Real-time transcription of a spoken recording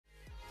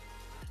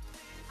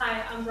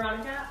I'm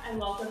Veronica, and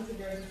welcome to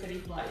Jersey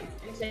City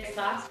Pilates. In today's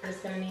class, we're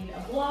just going to need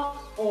a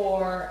block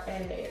or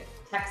a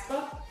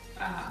textbook,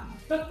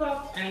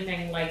 cookbook,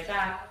 anything like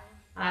that.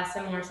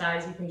 Similar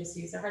size, you can just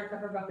use a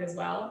hardcover book as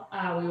well.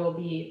 We will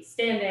be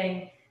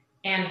standing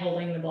and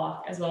holding the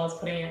block as well as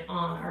putting it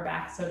on our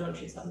back, so don't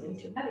choose something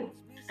too heavy.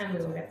 And we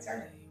will get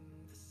started.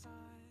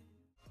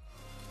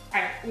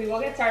 All right, we will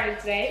get started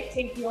today.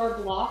 Take your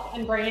block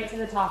and bring it to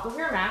the top of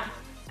your mat,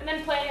 and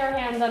then plant your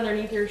hands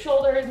underneath your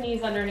shoulders,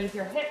 knees underneath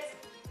your hips,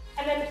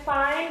 and then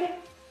find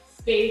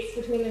space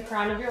between the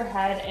crown of your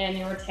head and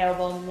your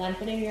tailbone,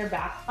 lengthening your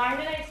back.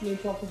 Find a nice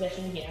neutral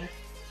position here.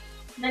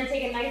 And then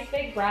take a nice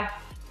big breath.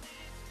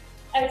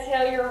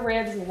 Exhale your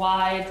ribs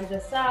wide to the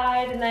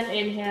side, and then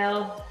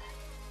inhale.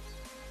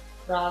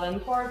 Draw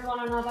them towards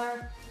one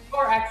another,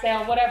 or exhale,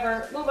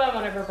 move on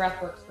whatever breath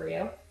works for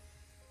you.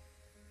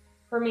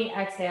 For me,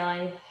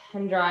 exhaling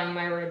and drawing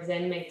my ribs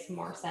in makes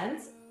more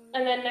sense.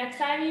 And then next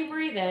time you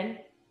breathe in,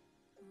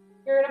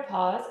 you're gonna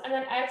pause, and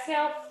then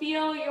exhale,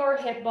 feel your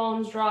hip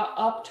bones draw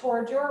up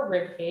towards your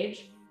rib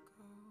cage.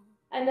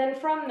 And then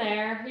from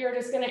there, you're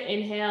just gonna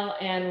inhale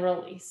and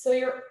release. So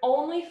you're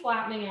only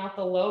flattening out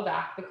the low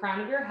back. The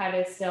crown of your head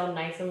is still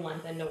nice and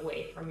lengthened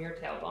away from your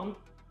tailbone.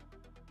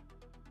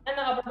 And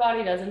the upper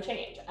body doesn't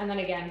change. And then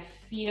again,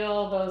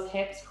 feel those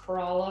hips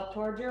crawl up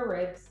towards your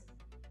ribs,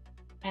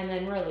 and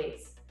then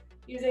release.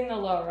 Using the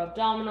lower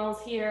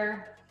abdominals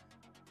here,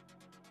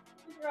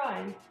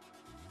 drawing,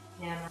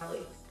 and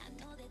release.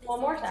 One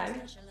more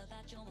time.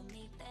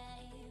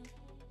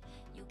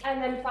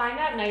 And then find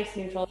that nice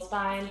neutral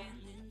spine.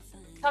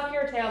 Tuck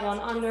your tailbone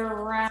under,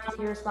 round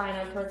your spine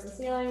up towards the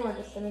ceiling. We're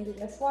just gonna do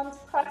this once.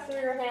 Press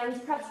through your hands,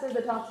 press through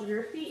the tops of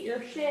your feet,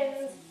 your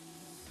shins.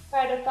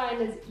 Try to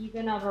find as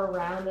even of a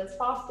round as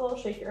possible.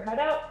 Shake your head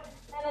out,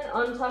 and then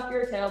untuck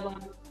your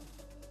tailbone.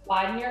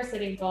 Widen your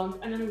sitting bones,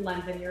 and then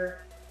lengthen your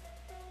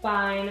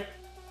spine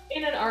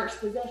in an arched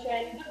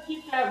position. Just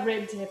keep that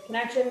rib to hip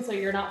connection so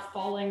you're not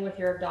falling with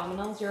your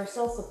abdominals. You're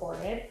still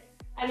supported.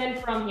 And then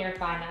from here,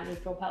 find that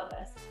neutral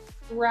pelvis.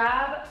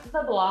 Grab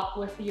the block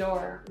with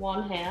your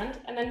one hand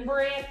and then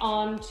bring it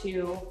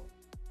onto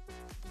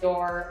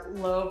your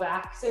low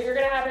back. So you're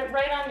gonna have it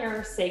right on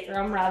your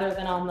sacrum rather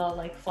than on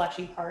the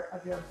fleshy part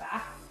of your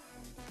back.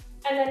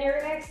 And then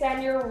you're gonna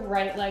extend your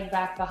right leg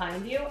back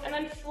behind you and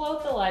then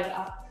float the leg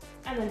up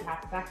and then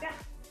tap it back down.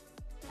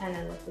 And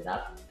then lift it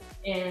up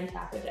and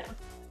tap it down.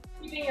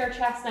 Keeping your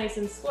chest nice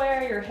and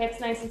square, your hips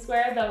nice and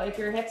square, though if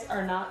your hips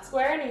are not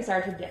square and you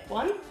start to dip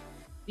one,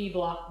 the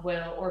block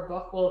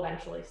book will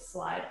eventually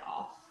slide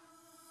off.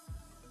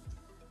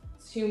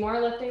 2 more,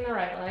 lifting the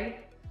right leg.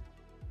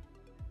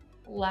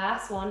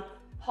 Last one,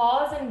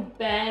 pause and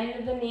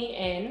bend the knee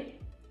in,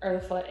 or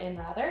the foot in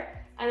rather,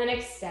 and then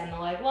extend the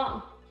leg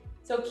long.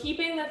 So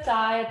keeping the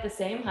thigh at the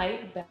same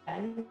height,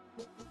 bend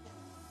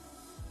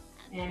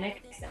and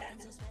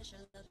extend.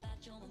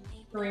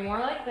 3 more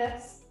like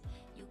this.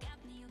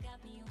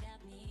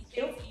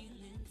 2,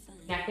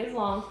 neck is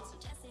long,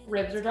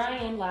 ribs are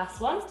drawing in,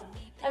 last one,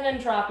 and then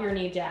drop your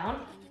knee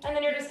down, and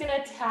then you're just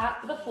gonna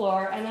tap the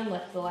floor and then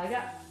lift the leg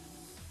up.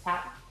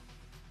 Tap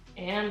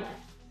and lift.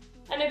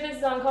 And if this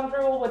is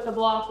uncomfortable with the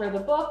block or the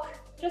book,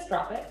 just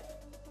drop it.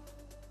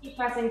 Keep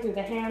pressing through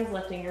the hands,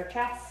 lifting your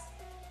chest.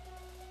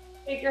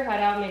 Take your head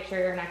out, make sure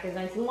your neck is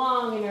nice and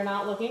long and you're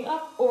not looking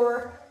up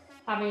or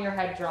having your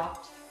head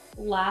dropped.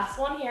 Last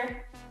one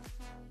here.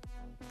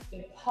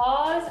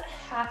 Pause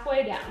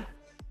halfway down.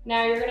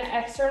 Now you're gonna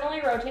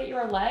externally rotate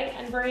your leg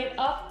and bring it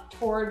up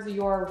towards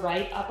your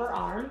right upper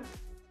arm,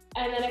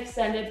 and then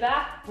extend it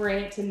back,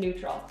 bring it to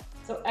neutral.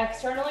 So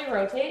externally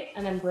rotate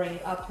and then bring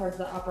it up towards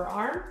the upper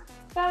arm,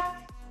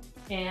 back,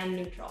 and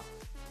neutral.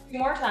 2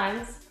 more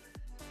times.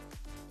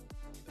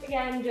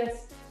 Again,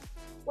 just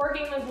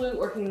working the glute,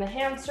 working the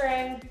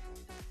hamstring,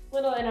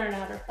 little inner and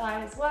outer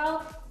thigh as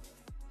well,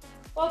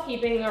 while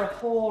keeping the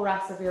whole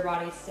rest of your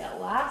body still.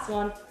 Last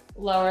one,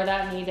 lower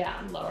that knee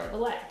down, lower the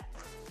leg.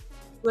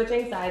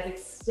 Switching sides,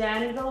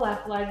 extend the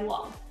left leg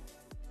long,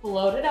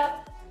 float it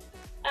up,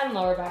 and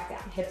lower back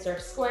down. Hips are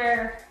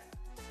square.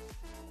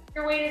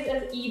 Your weight is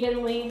as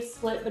evenly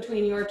split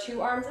between your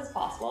 2 arms as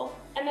possible.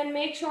 And then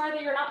make sure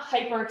that you're not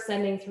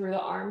hyperextending through the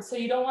arms. So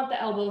you don't want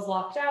the elbows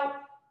locked out.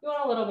 You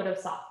want a little bit of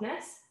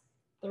softness.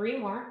 3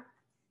 more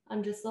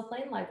on just the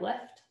plain leg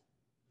lift.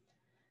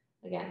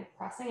 Again,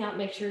 pressing up,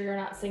 make sure you're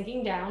not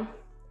sinking down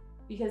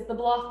because the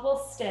block will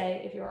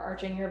stay if you're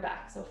arching your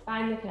back. So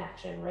find the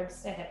connection,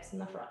 ribs to hips in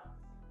the front.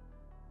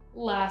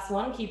 Last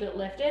one, keep it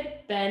lifted,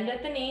 bend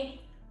at the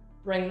knee,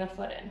 bring the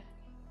foot in,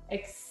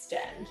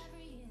 extend.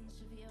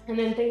 And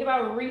then think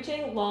about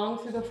reaching long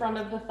through the front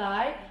of the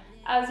thigh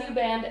as you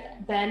bend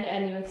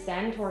and you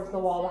extend towards the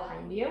wall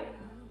behind you.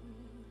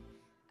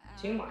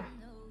 2 more.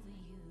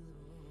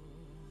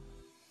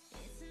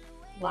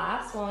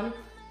 Last one,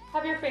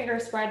 have your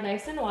fingers spread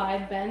nice and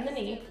wide, bend the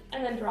knee,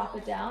 and then drop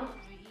it down,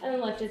 and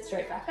then lift it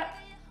straight back up.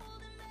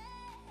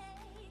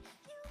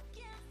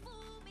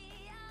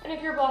 And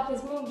if your block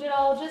has moved at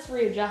all, just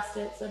readjust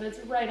it so that it's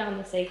right on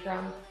the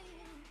sacrum.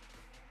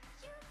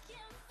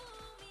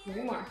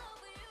 3 more.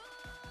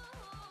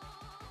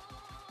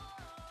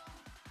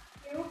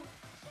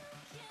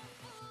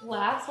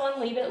 Last one,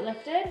 leave it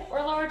lifted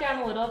or lower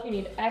down a little if you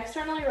need.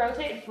 Externally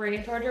rotate, bring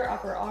it towards your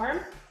upper arm,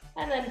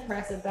 and then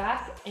press it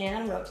back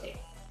and rotate.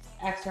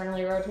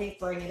 Externally rotate,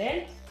 bring it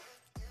in,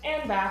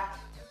 and back,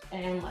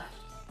 and lift.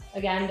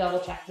 Again, double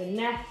check the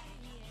neck.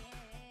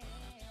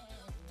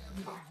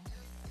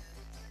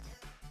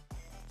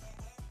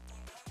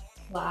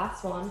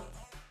 Last one.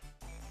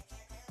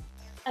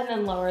 And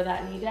then lower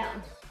that knee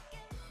down.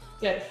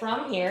 Good,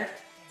 from here,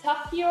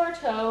 tuck your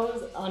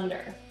toes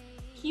under.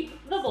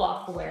 Keep the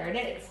block where it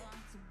is.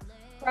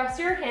 Press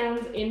your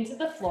hands into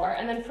the floor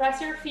and then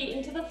press your feet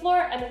into the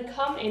floor and then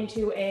come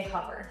into a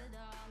hover.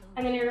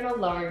 And then you're gonna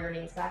lower your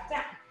knees back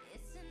down.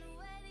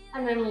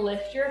 And then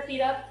lift your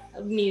feet up,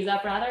 knees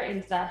up rather,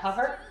 into that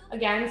hover.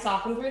 Again,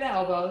 soften through the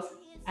elbows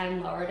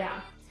and lower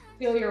down.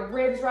 Feel your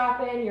ribs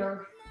wrap in,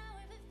 your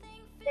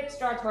hips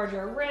draw towards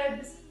your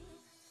ribs.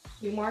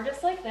 2 more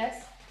just like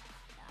this.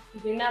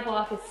 Keeping that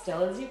block as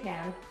still as you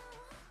can.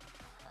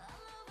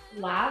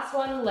 Last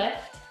one,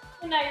 lift.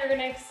 And now you're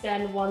gonna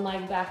extend one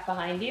leg back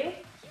behind you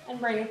and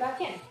bring it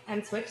back in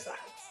and switch sides.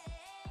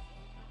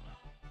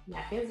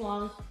 Neck is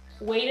long.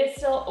 Weight is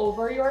still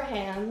over your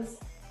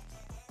hands.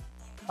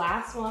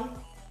 Last one.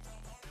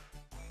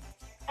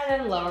 And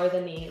then lower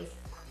the knees.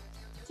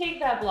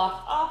 Take that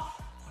block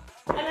off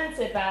and then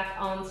sit back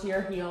onto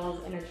your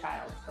heels in a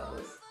child's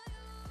pose.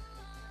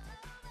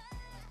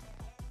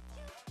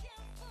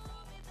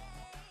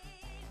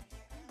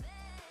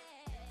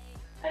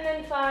 And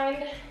then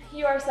find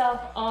yourself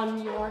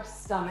on your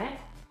stomach.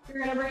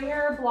 You're gonna bring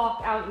your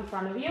block out in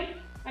front of you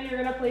and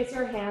you're gonna place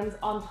your hands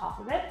on top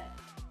of it.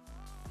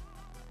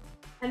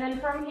 And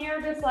then from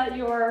here, just let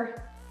your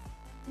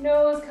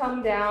nose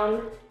come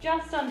down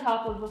just on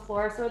top of the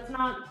floor, so it's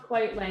not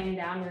quite laying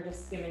down, you're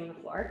just skimming the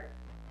floor.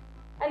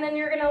 And then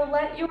you're gonna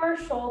let your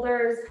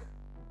shoulders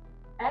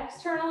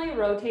externally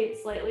rotate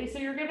slightly, so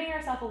you're giving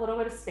yourself a little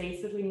bit of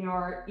space between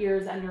your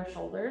ears and your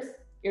shoulders,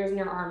 ears and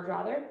your arms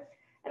rather.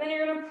 And then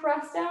you're gonna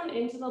press down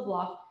into the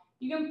block.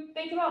 You can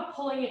think about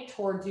pulling it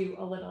towards you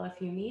a little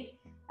if you need,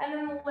 and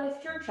then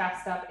lift your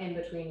chest up in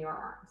between your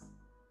arms.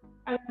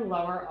 And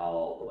lower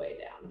all the way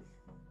down.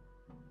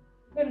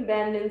 You can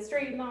bend and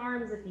straighten the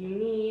arms if you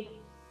need.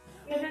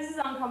 And if this is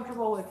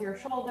uncomfortable with your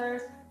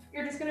shoulders,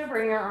 you're just gonna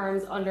bring your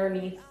arms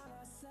underneath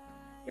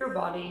your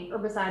body, or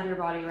beside your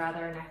body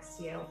rather, next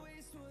to you.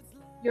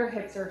 Your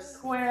hips are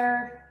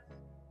square.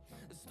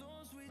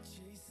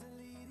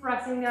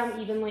 Pressing down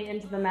evenly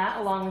into the mat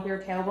along with your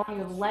tailbone,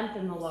 you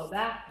lengthen the low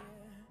back.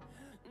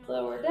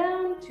 Lower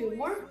down, 2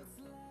 more.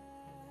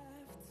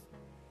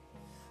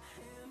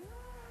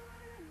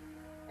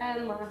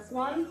 And last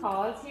one,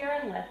 pause here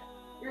and lift.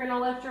 You're gonna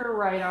lift your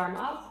right arm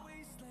up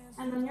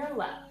and then your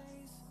left.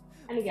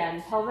 And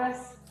again,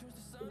 pelvis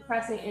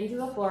pressing into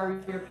the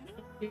floor, your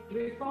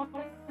pubic bone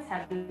is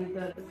heavy,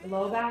 the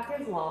low back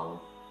is long.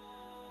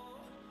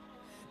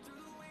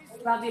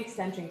 Think about the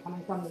extension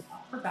coming from the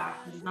upper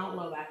back, which is not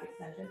low back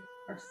extension,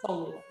 or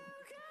solely low.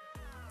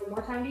 1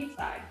 more time to each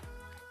side.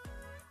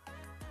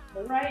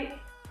 The right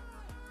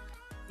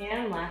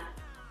and left.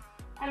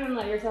 And then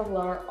let yourself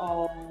lower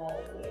all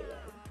the way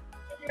down.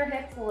 Give your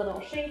hips a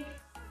little shake.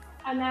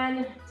 And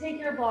then take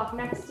your block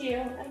next to you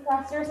and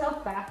press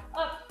yourself back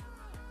up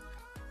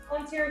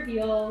onto your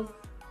heels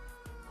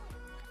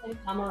and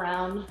come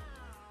around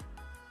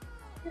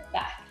your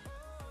back.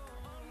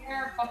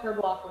 Your pucker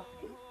block with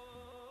you.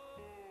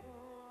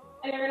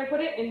 And you're gonna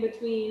put it in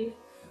between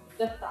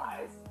the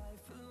thighs.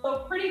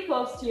 So pretty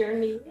close to your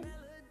knees.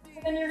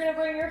 And then you're gonna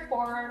bring your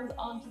forearms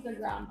onto the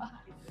ground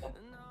behind you.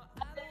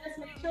 And then just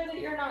make sure that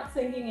you're not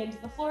sinking into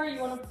the floor.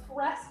 You wanna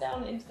press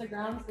down into the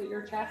ground so that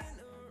your chest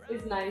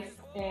is nice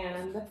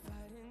and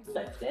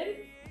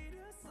lifted.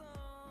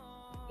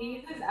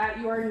 Gaze is at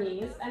your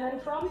knees, and then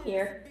from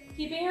here,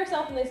 keeping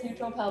yourself in this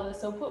neutral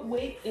pelvis, so put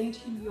weight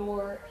into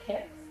your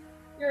hips.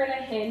 You're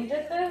gonna hinge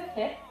at the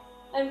hip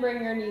and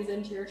bring your knees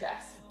into your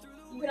chest.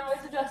 You can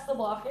always adjust the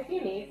block if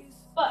you need,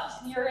 but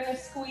you're gonna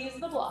squeeze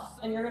the block,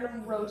 and you're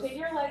gonna rotate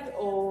your legs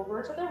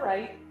over to the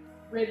right,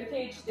 rib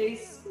cage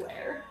stays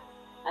square,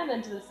 and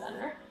then to the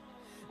center,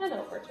 and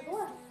over to the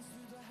left.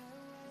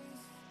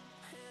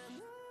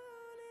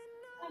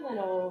 And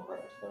then over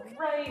to the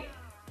right.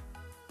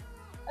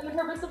 And the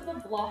purpose of the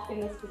block in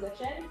this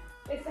position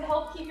is to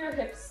help keep your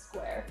hips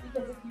square,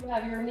 because if you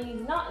have your knees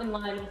not in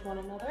line with one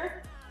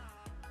another,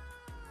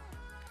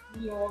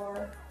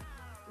 your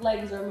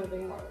legs are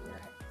moving more than your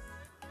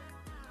hips.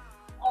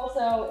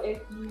 Also,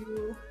 if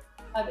you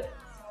have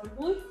sore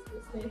glutes,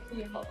 this may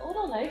feel a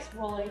little nice,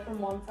 rolling from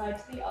one side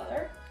to the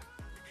other.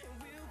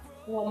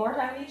 1 more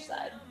time each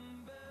side.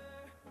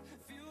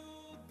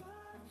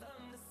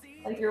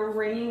 Like you're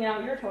wringing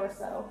out your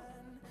torso,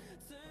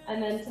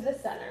 and then to the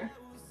center.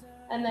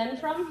 And then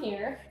from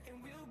here,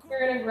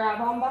 you're gonna grab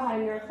on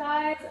behind your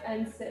thighs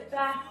and sit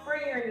back,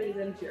 bring your knees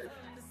into your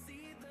chest.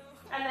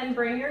 And then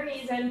bring your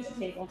knees into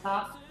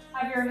tabletop.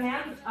 Have your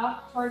hands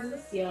up towards the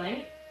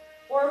ceiling,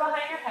 or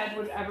behind your head,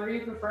 whichever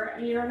you prefer,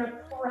 and you're gonna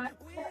press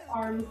your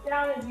arms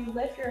down as you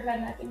lift your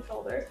head, neck, and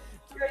shoulders.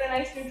 You're in a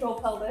nice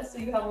neutral pelvis, so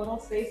you have a little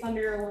space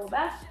under your low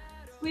back.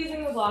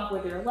 Squeezing the block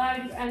with your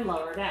legs and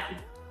lower down.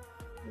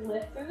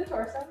 Lift through the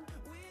torso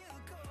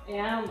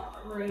and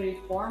lower. We're going to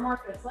do 4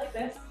 more just like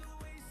this.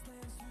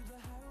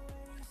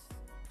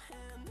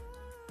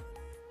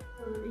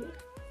 3.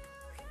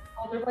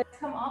 Shoulder blades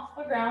come off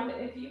the ground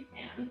if you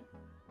can.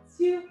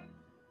 2.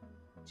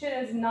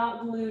 Chin is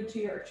not glued to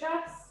your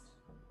chest.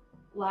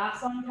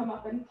 Last one, come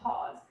up and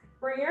pause.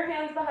 Bring your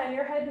hands behind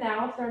your head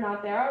now if they're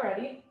not there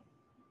already.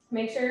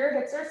 Make sure your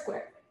hips are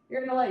square.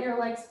 You're gonna let your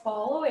legs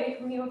fall away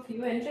from you a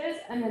few inches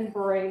and then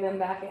bring them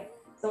back in.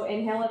 So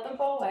inhale, let them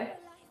fall away.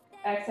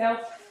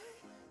 Exhale,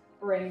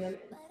 bring them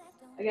in.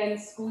 Again,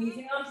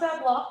 squeezing onto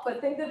that block, but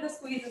think that the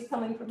squeeze is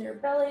coming from your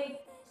belly,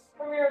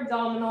 from your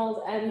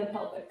abdominals, and the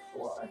pelvic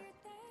floor.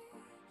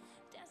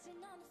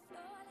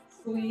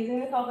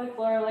 Squeezing the pelvic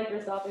floor like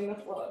you're stopping the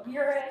flow of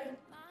urine.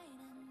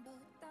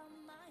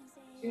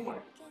 2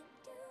 more.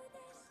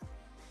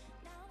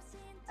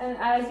 And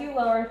as you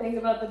lower, think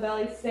about the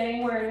belly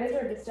staying where it is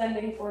or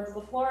descending towards the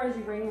floor as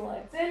you bring the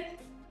legs in,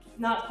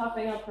 not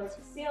puffing up towards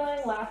the ceiling.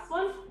 Last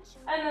one.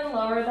 And then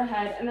lower the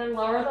head and then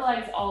lower the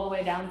legs all the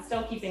way down,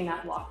 still keeping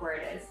that block where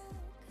it is.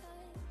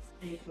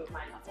 I need to move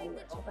mine up a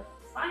little, but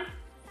it's fine.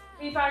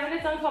 If you find that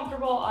it's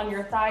uncomfortable on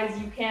your thighs,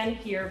 you can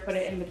here put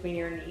it in between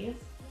your knees.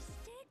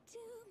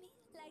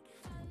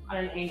 On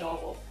an angle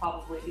will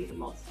probably be the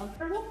most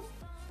comfortable.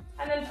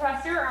 And then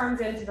press your arms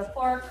into the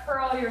floor,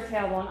 curl your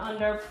tailbone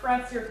under,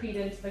 press your feet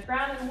into the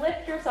ground, and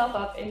lift yourself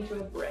up into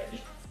a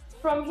bridge.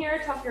 From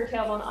here, tuck your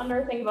tailbone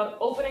under, think about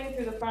opening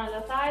through the front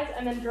of the thighs,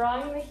 and then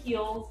drawing the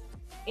heels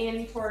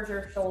in towards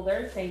your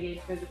shoulders to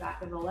engage through the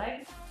back of the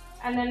legs.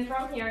 And then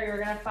from here, you're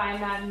gonna find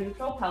that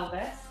neutral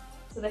pelvis.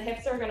 So the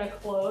hips are gonna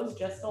close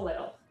just a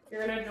little.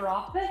 You're gonna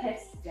drop the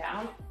hips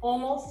down,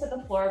 almost to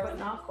the floor, but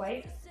not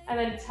quite. And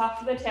then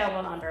tuck the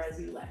tailbone under as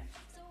you lift.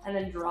 And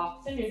then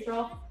drop to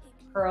neutral.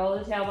 Curl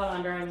the tailbone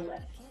under and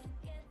lift.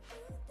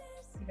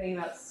 Thinking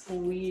about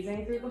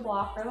squeezing through the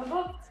block or the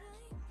book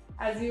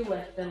as you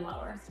lift and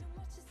lower.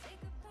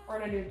 We're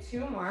gonna do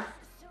 2 more.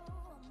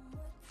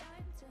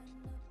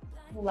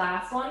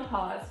 Last one,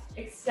 pause.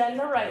 Extend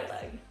the right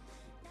leg.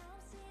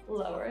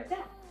 Lower it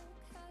down.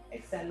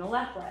 Extend the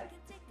left leg.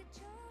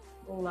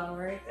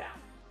 Lower it down.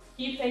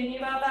 Keep thinking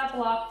about that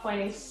block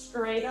pointing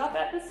straight up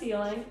at the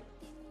ceiling.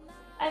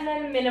 And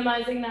then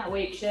minimizing that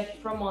weight shift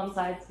from one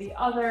side to the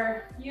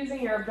other,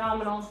 using your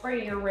abdominals,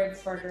 bringing your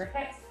ribs towards your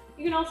hips.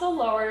 You can also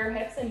lower your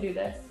hips and do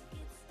this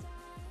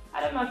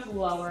at a much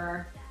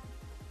lower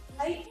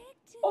height,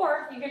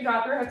 or you can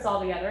drop your hips all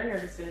together and you're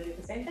just gonna do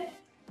the same thing.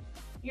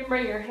 You can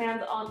bring your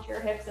hands onto your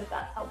hips if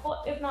that's helpful.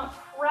 If not,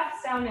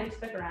 press down into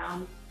the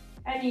ground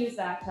and use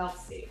that to help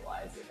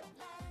stabilize you.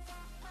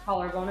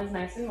 Collarbone is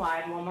nice and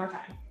wide. One more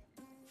time.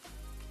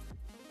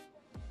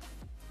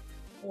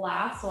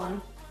 Last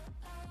one.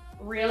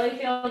 Really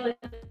feel the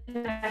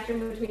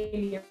connection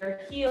between your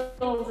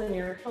heels and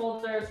your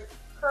shoulders.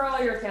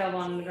 Curl your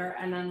tailbone under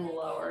and then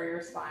lower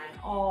your spine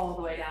all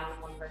the way down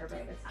 1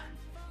 vertebrae at a time.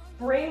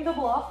 Bring the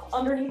block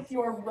underneath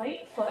your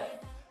right foot.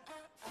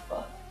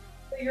 So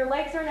your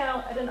legs are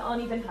now at an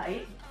uneven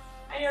height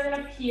and you're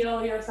gonna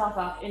peel yourself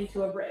up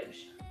into a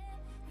bridge.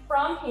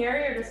 From here,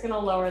 you're just gonna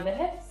lower the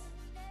hips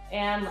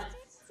and lift.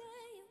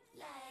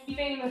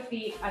 Keeping the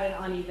feet at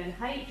an uneven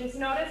height, just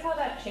notice how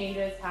that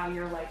changes how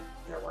your legs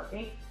are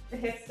working. The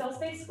hips still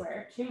stay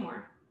square. 2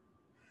 more.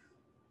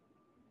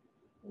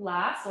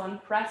 Last one,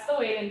 press the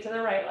weight into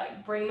the right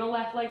leg. Bring the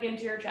left leg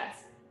into your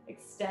chest.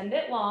 Extend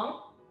it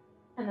long,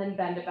 and then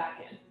bend it back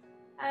in.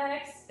 And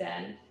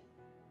extend,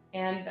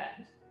 and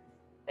bend.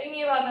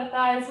 Thinking about the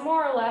thighs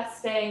more or less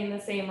staying in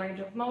the same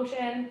range of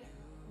motion.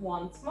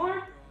 Once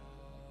more.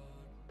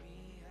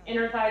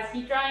 Inner thighs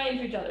keep drawing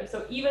into each other.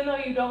 So even though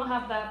you don't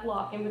have that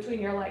block in between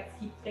your legs,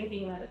 keep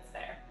thinking that it's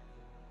there.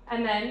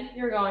 And then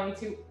you're going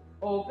to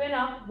open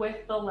up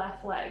with the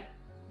left leg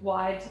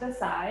wide to the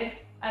side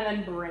and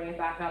then bring it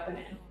back up and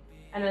in.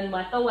 And then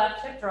let the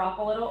left hip drop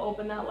a little,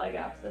 open that leg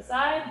out to the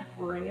side,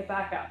 bring it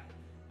back up.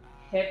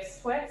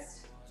 Hips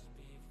twist,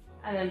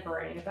 and then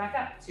bring it back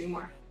up. 2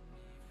 more.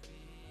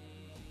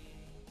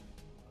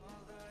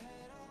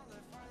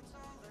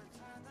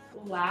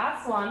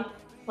 Last one,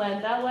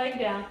 plant that leg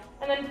down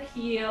and then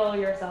peel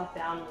yourself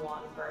down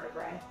 1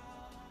 vertebrae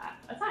at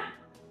a time.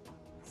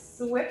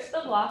 Switch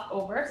the block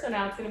over, so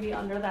now it's going to be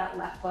under that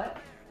left foot.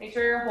 Make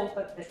sure your whole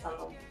foot fits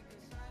on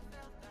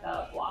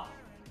the block.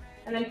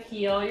 And then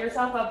peel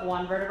yourself up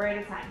 1 vertebrae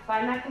at a time.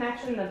 Find that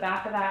connection in the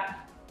back of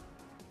that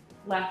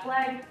left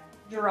leg,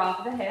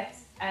 drop the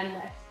hips, and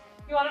lift.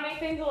 If you want to make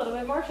things a little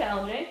bit more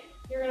challenging,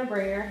 you're going to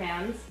bring your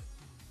hands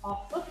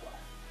off the floor.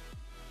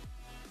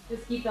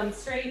 Just keep them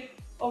straight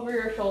over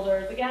your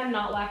shoulders. Again,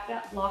 not locked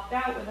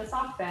out with a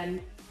soft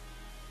bend.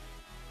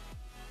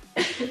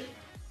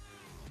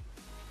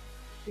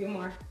 2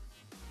 more.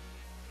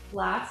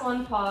 Last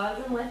one,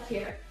 pause and lift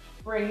here.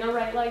 Bring the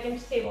right leg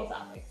into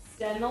tabletop.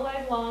 Extend the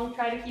leg long.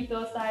 Try to keep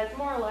those thighs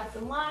more or less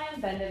in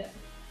line. Bend it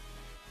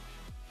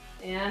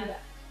in. And bend.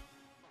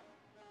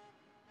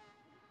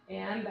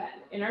 And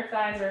bend. Inner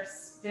thighs are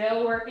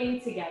still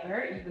working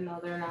together, even though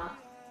they're not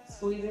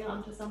squeezing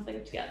onto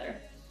something together.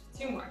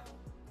 2 more.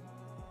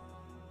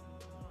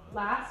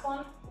 Last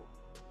one.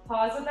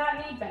 Pause with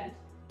that knee bent.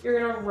 You're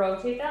gonna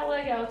rotate that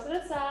leg out to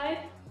the side,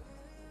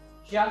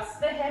 just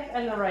the hip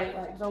and the right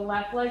leg. The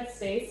left leg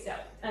stays still,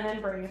 and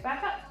then bring it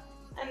back up.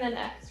 And then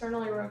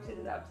externally rotate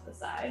it out to the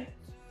side,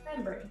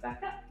 and bring it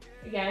back up.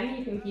 Again,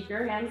 you can keep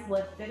your hands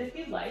lifted if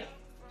you'd like.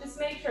 Just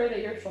make sure that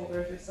your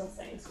shoulders are still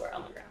staying square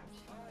on the ground.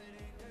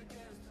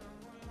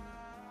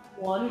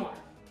 One more.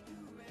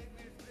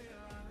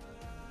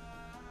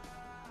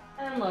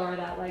 And lower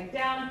that leg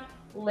down.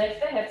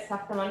 Lift the hips,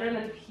 tuck them under, and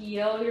then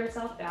peel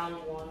yourself down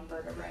one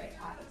vertebrae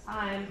at a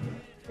time.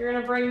 You're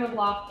gonna bring the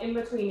block in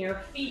between your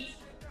feet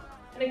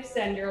and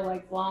extend your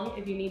legs long.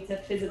 If you need to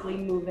physically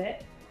move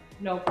it,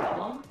 no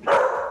problem.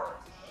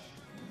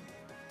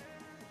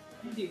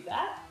 Do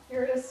that.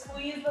 You're gonna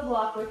squeeze the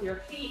block with your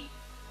feet,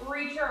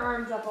 reach your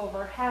arms up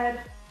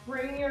overhead,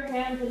 bring your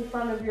hands in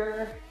front of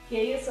your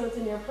gaze so it's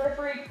in your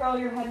periphery, curl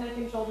your head, neck,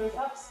 and shoulders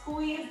up,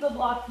 squeeze the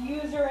block,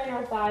 use your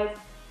inner thighs,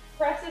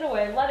 press it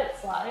away, let it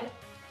slide,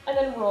 and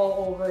then roll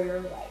over your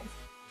legs.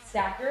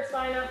 Stack your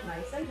spine up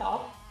nice and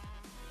tall.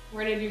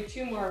 We're gonna do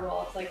 2 more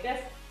roll-ups like this.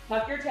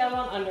 Tuck your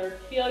tailbone under,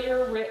 feel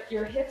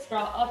your hips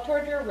draw up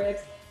towards your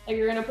ribs, like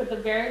you're gonna put the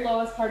very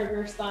lowest part of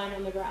your spine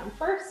on the ground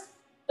first.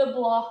 The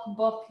block,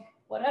 book,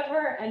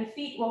 whatever, and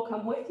feet will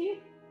come with you.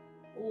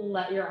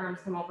 Let your arms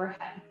come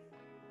overhead.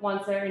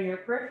 Once they're in your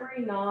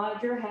periphery,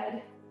 nod your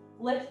head,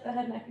 lift the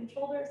head, neck, and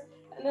shoulders,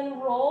 and then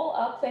roll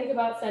up. Think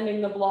about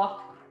sending the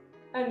block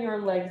and your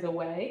legs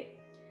away.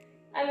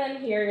 And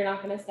then here, you're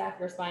not gonna stack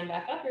your spine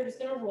back up, you're just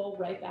gonna roll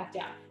right back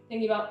down.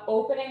 Thinking about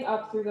opening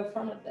up through the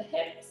front of the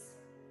hips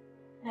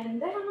and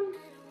down.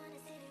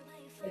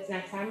 This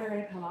next time, we're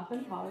gonna come up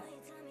and pause.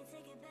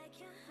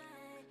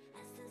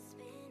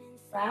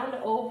 Round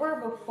over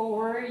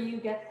before you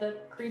get the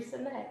crease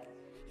in the hip.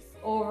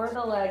 Over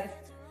the legs,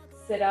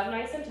 sit up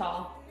nice and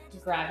tall,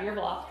 grab your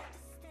block,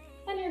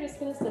 and you're just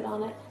gonna sit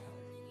on it.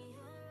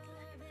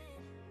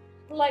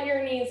 Let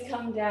your knees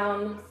come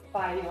down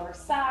by your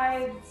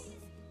sides.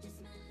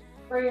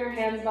 Bring your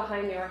hands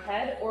behind your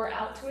head or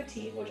out to a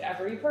T,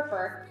 whichever you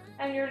prefer.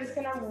 And you're just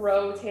gonna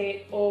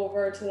rotate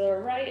over to the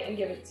right and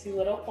give it 2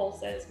 little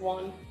pulses.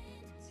 1,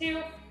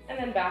 2, and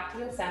then back to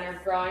the center,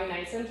 growing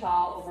nice and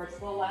tall. Over to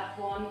the left,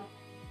 1,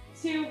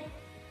 2,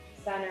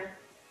 center.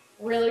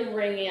 Really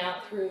wringing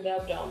out through the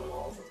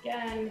abdominals.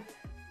 Again,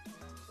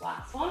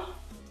 last one.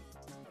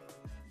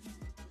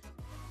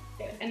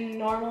 Good. And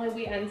normally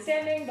we end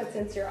standing, but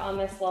since you're on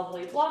this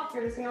lovely block,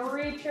 you're just gonna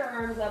reach your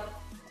arms up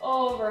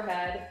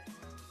overhead.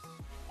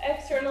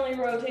 Externally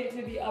rotate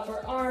through the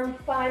upper arm.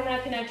 Find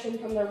that connection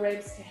from the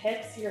ribs to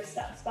hips. Your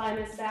spine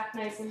is stacked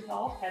nice and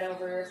tall. Head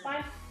over your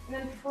spine. And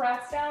then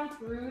press down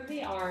through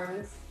the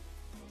arms.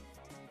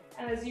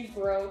 And as you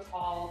grow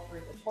tall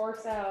through the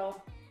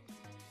torso.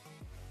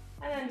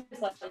 And then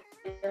just let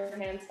your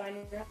hands find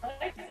your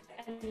legs.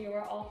 And you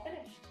are all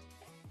finished.